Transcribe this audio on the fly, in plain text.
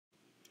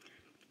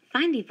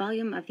Find the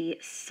volume of the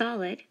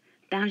solid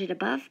bounded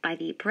above by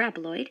the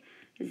paraboloid.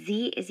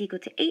 Z is equal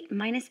to 8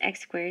 minus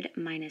x squared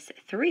minus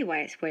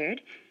 3y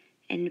squared,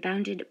 and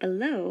bounded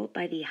below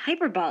by the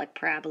hyperbolic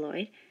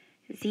paraboloid,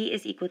 z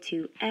is equal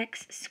to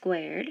x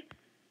squared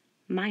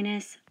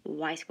minus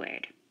y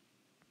squared.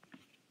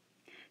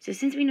 So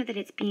since we know that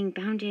it's being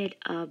bounded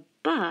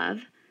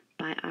above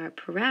by our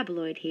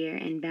paraboloid here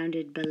and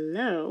bounded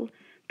below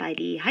by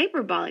the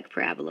hyperbolic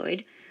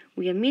paraboloid,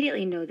 we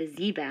immediately know the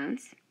z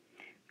bounds.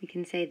 We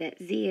can say that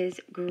z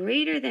is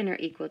greater than or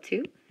equal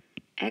to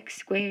x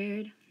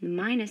squared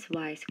minus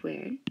y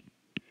squared,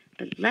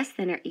 but less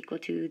than or equal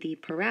to the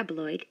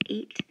paraboloid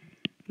 8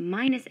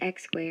 minus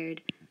x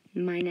squared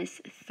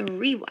minus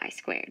 3y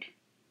squared.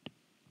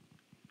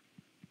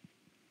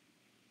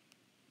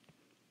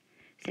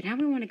 So now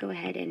we want to go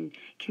ahead and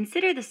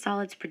consider the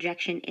solid's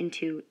projection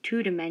into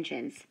two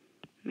dimensions.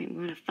 We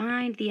want to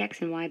find the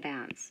x and y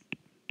bounds.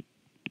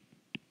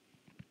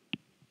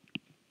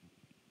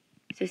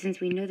 So since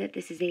we know that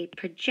this is a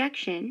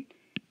projection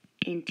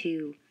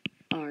into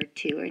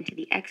R2, or into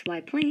the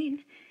xy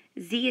plane,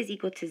 z is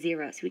equal to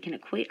 0. So we can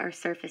equate our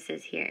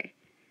surfaces here.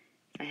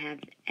 So I have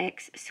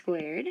x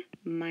squared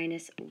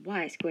minus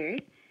y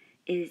squared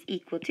is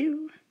equal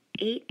to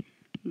 8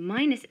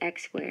 minus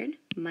x squared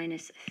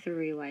minus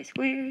 3y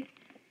squared.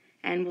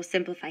 And we'll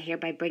simplify here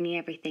by bringing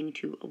everything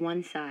to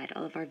one side,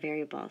 all of our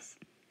variables.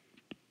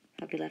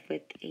 I'll be left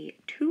with a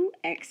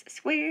 2x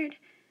squared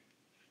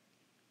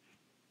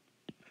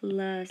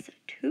plus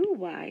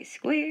 2y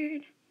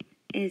squared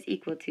is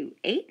equal to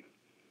 8,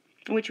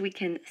 which we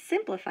can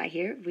simplify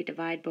here. If we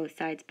divide both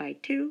sides by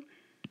 2,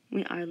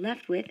 we are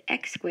left with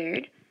x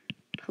squared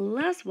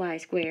plus y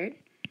squared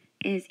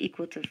is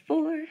equal to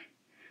 4,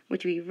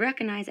 which we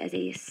recognize as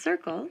a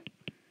circle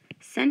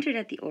centered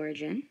at the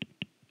origin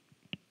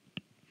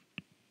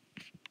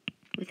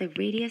with a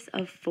radius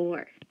of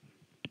 4.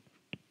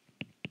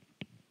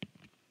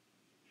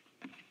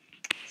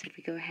 So if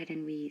we go ahead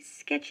and we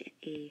sketch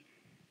a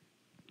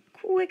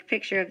quick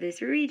picture of this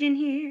region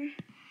here.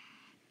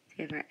 So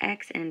we have our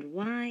x and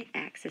y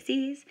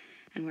axes,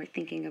 and we're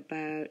thinking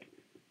about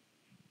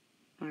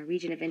our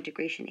region of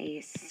integration,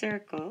 a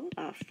circle,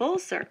 a full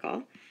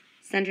circle,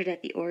 centered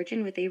at the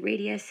origin with a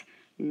radius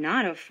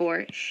not of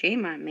 4,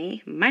 shame on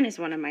me,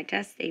 -1 on my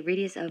test, a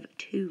radius of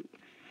 2.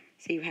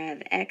 So you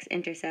have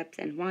x-intercepts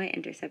and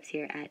y-intercepts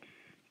here at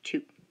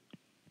 2.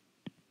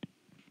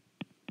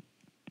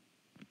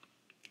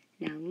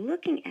 Now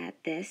looking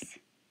at this,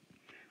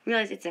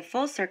 realize it's a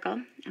full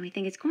circle, and we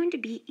think it's going to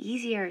be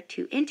easier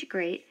to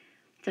integrate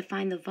to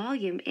find the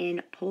volume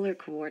in polar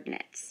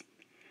coordinates.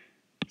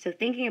 So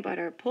thinking about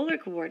our polar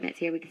coordinates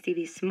here, we can see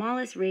the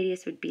smallest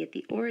radius would be at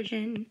the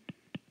origin,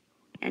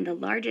 and the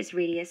largest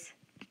radius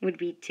would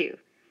be 2.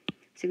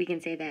 So we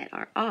can say that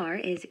our r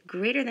is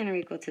greater than or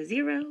equal to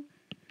 0,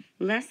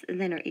 less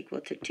than or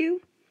equal to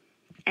 2,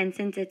 and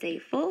since it's a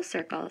full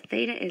circle,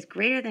 theta is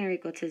greater than or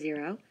equal to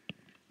 0,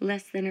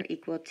 less than or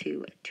equal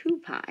to 2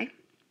 pi.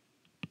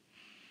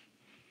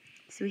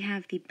 So we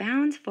have the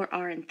bounds for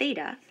r and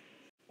theta,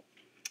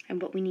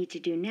 and what we need to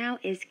do now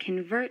is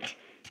convert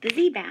the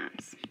z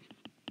bounds.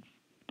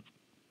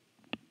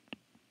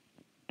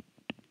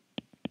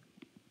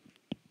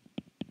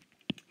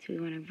 So we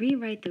want to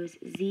rewrite those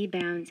z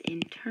bounds in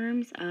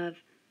terms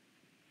of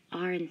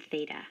r and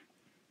theta.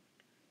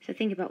 So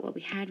think about what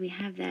we had. We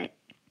have that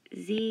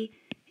z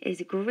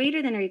is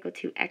greater than or equal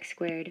to x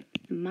squared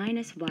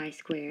minus y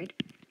squared,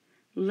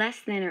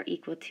 less than or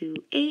equal to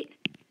 8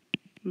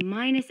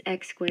 minus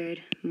x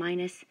squared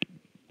minus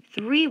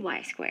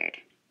 3y squared.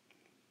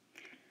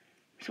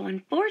 So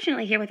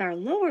unfortunately here with our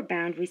lower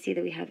bound, we see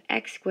that we have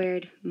x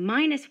squared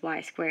minus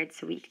y squared,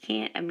 so we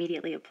can't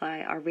immediately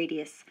apply our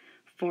radius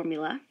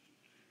formula.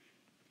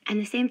 And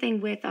the same thing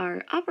with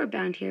our upper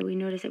bound here, we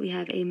notice that we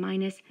have a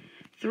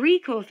 -3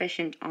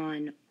 coefficient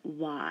on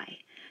y.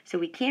 So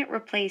we can't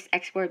replace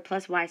x squared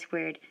plus y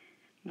squared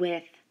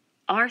with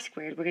r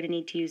squared. We're going to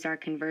need to use our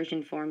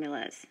conversion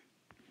formulas.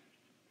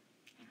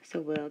 So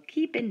we'll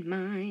keep in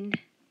mind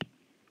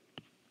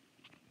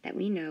that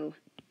we know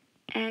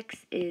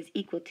x is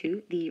equal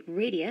to the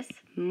radius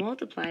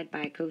multiplied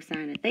by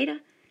cosine of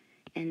theta,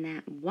 and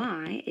that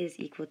y is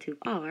equal to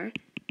r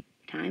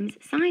times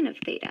sine of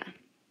theta.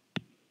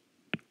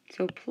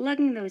 So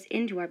plugging those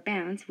into our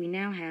bounds, we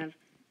now have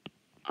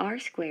r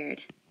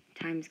squared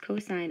times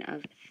cosine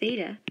of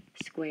theta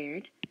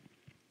squared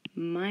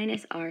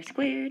minus r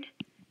squared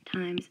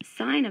times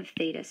sine of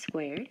theta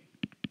squared.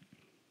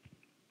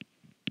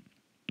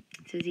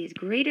 So z is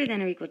greater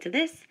than or equal to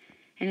this,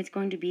 and it's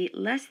going to be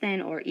less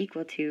than or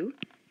equal to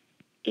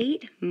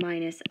 8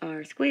 minus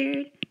r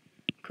squared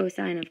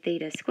cosine of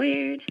theta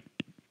squared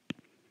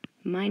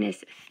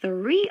minus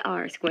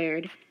 3r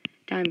squared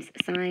times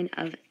sine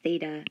of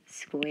theta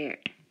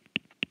squared.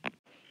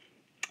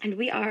 And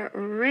we are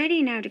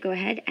ready now to go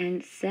ahead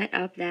and set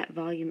up that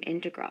volume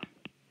integral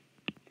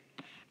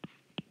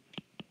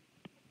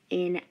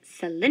in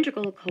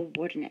cylindrical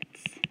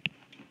coordinates.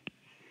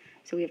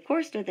 So we of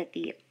course know that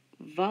the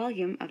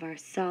volume of our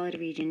solid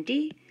region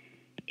D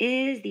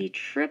is the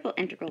triple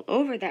integral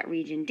over that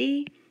region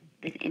D,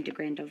 the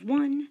integrand of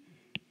 1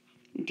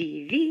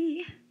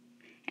 dv.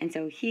 And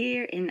so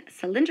here in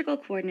cylindrical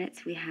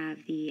coordinates, we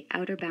have the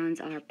outer bounds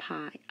are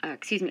our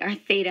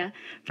theta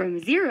from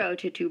 0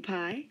 to 2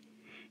 pi.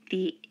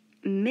 The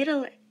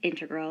middle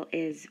integral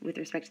is with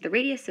respect to the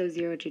radius, so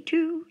 0 to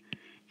 2.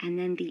 And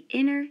then the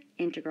inner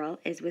integral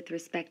is with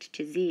respect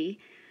to z.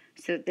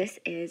 So this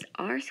is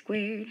r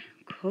squared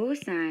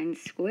cosine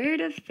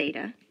squared of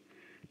theta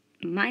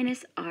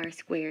minus r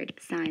squared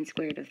sine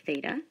squared of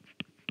theta.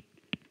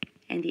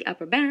 And the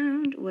upper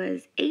bound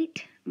was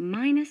 8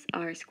 minus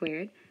r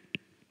squared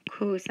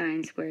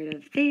cosine squared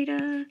of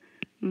theta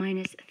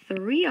minus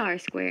 3r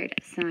squared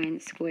sine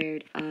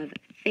squared of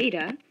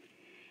theta.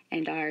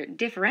 And our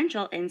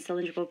differential in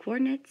cylindrical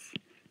coordinates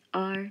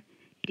are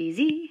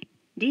dz,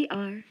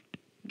 dr,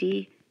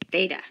 d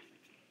theta.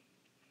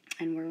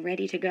 And we're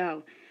ready to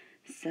go.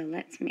 So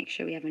let's make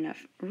sure we have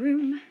enough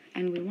room,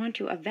 and we want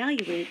to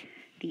evaluate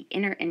the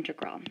inner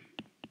integral.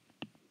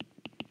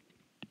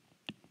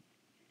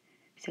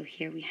 So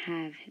here we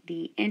have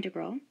the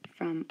integral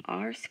from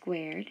r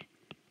squared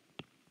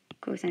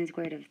cosine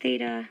squared of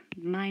theta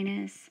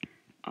minus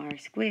r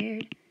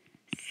squared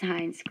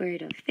sine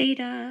squared of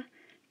theta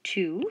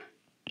to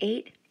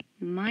 8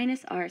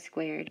 minus r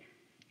squared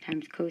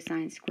times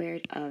cosine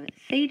squared of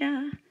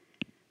theta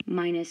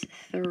minus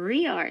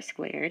 3r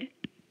squared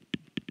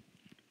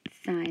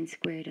sine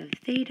squared of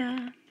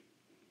theta,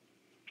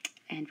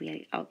 and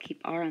I'll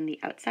keep r on the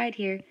outside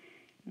here,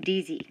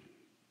 dz.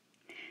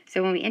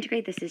 So when we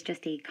integrate, this is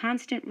just a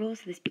constant rule,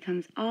 so this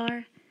becomes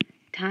r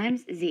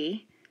times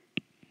z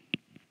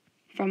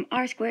from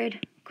r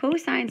squared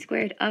cosine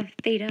squared of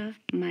theta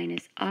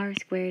minus r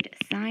squared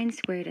sine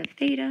squared of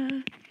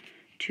theta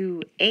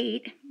to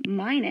 8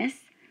 minus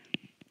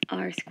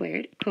r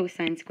squared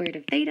cosine squared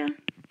of theta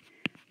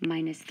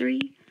minus 3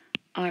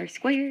 r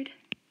squared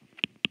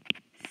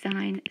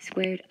sine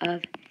squared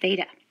of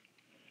theta.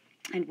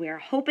 And we're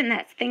hoping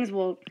that things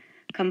will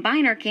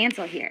combine or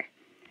cancel here.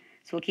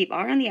 So we'll keep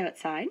r on the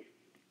outside.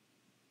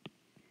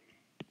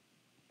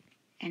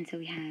 And so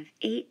we have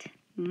 8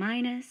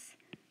 minus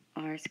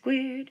r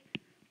squared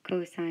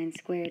cosine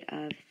squared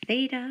of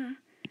theta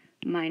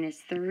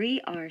minus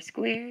 3r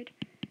squared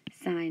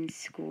sine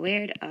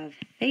squared of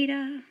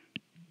theta.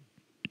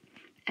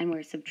 And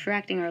we're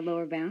subtracting our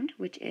lower bound,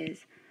 which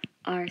is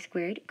r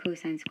squared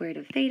cosine squared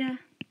of theta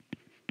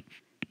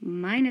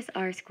minus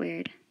r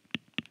squared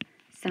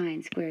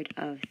sine squared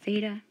of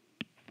theta.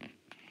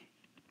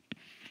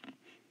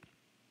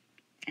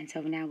 And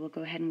so now we'll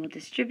go ahead and we'll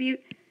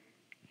distribute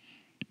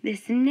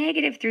this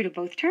negative through to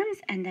both terms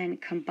and then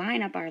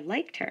combine up our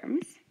like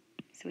terms.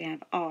 So we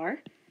have r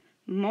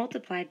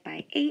multiplied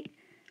by 8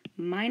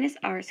 minus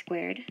r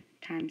squared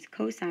times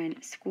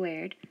cosine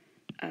squared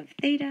of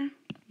theta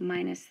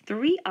minus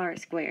 3r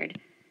squared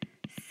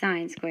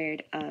sine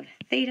squared of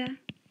theta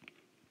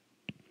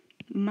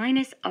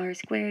minus r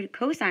squared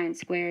cosine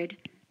squared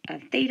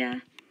of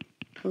theta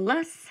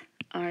plus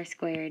r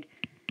squared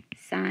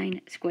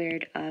sine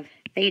squared of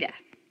theta.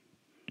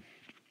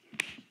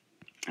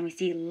 And we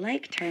see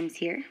like terms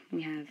here.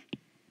 We have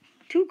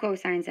two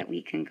cosines that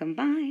we can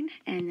combine,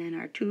 and then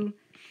our two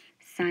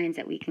sines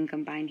that we can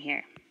combine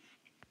here.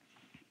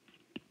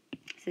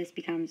 So this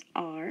becomes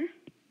r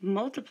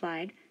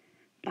multiplied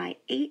by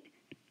 8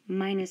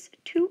 minus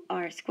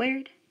 2r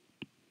squared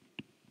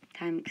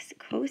times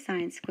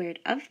cosine squared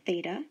of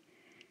theta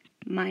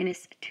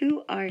minus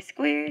 2r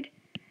squared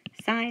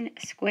sine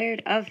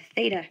squared of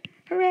theta.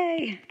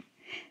 Hooray!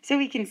 So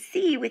we can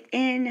see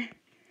within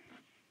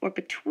or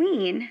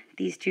between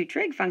these two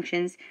trig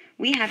functions,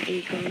 we have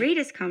a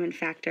greatest common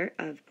factor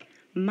of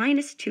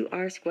minus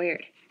 2r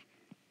squared.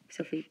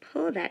 So if we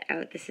pull that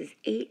out, this is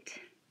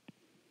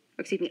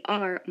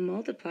r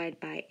multiplied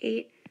by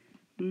 8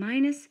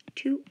 minus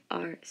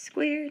 2r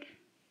squared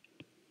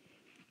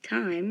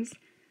times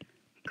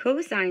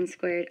cosine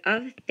squared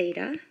of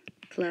theta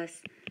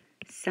plus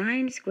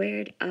sine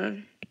squared of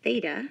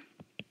theta.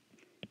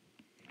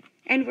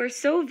 And we're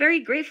so very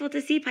grateful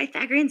to see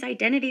Pythagorean's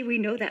identity. We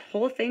know that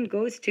whole thing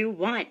goes to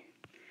 1,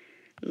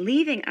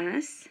 leaving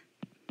us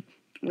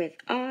with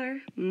r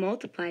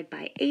multiplied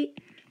by 8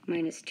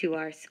 minus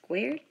 2r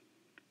squared,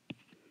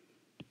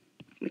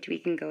 which we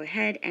can go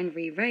ahead and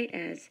rewrite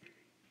as,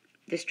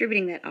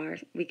 distributing that r,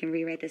 we can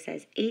rewrite this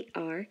as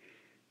 8r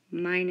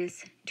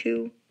minus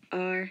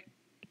 2r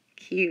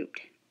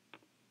cubed.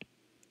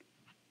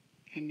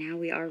 And now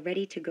we are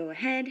ready to go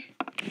ahead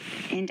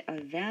and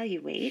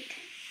evaluate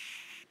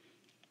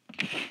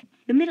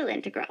the middle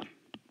integral.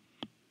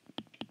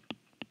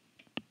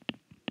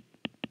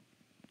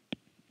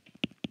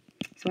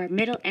 So our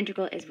middle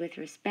integral is with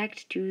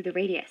respect to the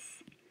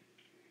radius.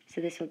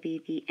 So this will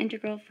be the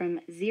integral from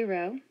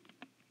 0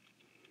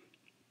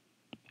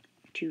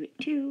 to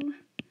 2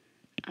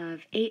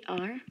 of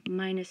 8r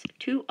minus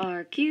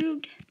 2r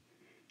cubed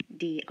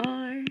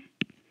dr.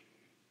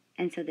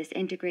 And so this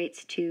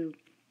integrates to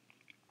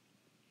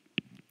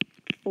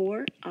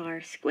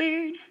 4r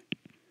squared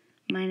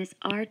minus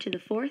r to the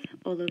 4th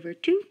all over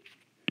 2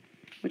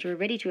 which we're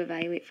ready to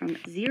evaluate from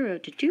 0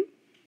 to 2.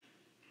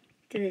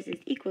 So this is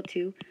equal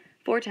to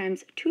 4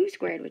 times 2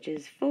 squared, which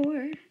is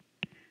 4,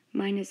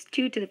 minus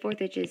 2 to the 4th,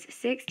 which is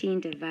 16,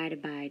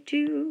 divided by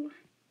 2.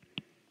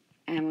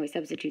 And when we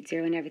substitute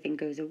 0 and everything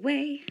goes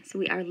away, so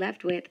we are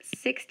left with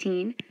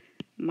 16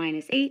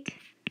 minus 8,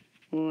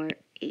 or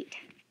 8.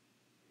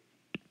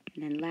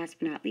 And then last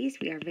but not least,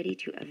 we are ready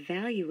to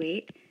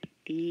evaluate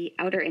the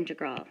outer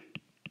integral.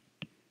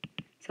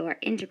 So our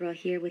integral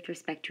here with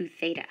respect to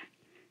theta.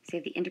 So we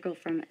have the integral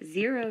from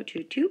 0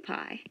 to 2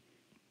 pi,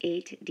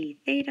 8 d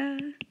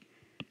theta,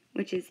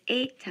 which is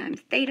 8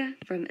 times theta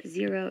from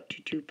 0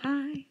 to 2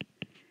 pi.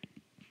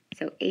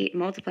 So 8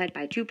 multiplied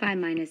by 2 pi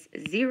minus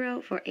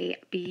 0 for a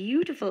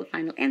beautiful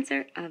final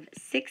answer of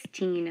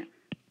 16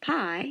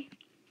 pi.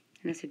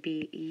 And this would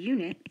be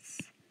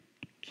units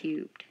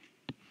cubed.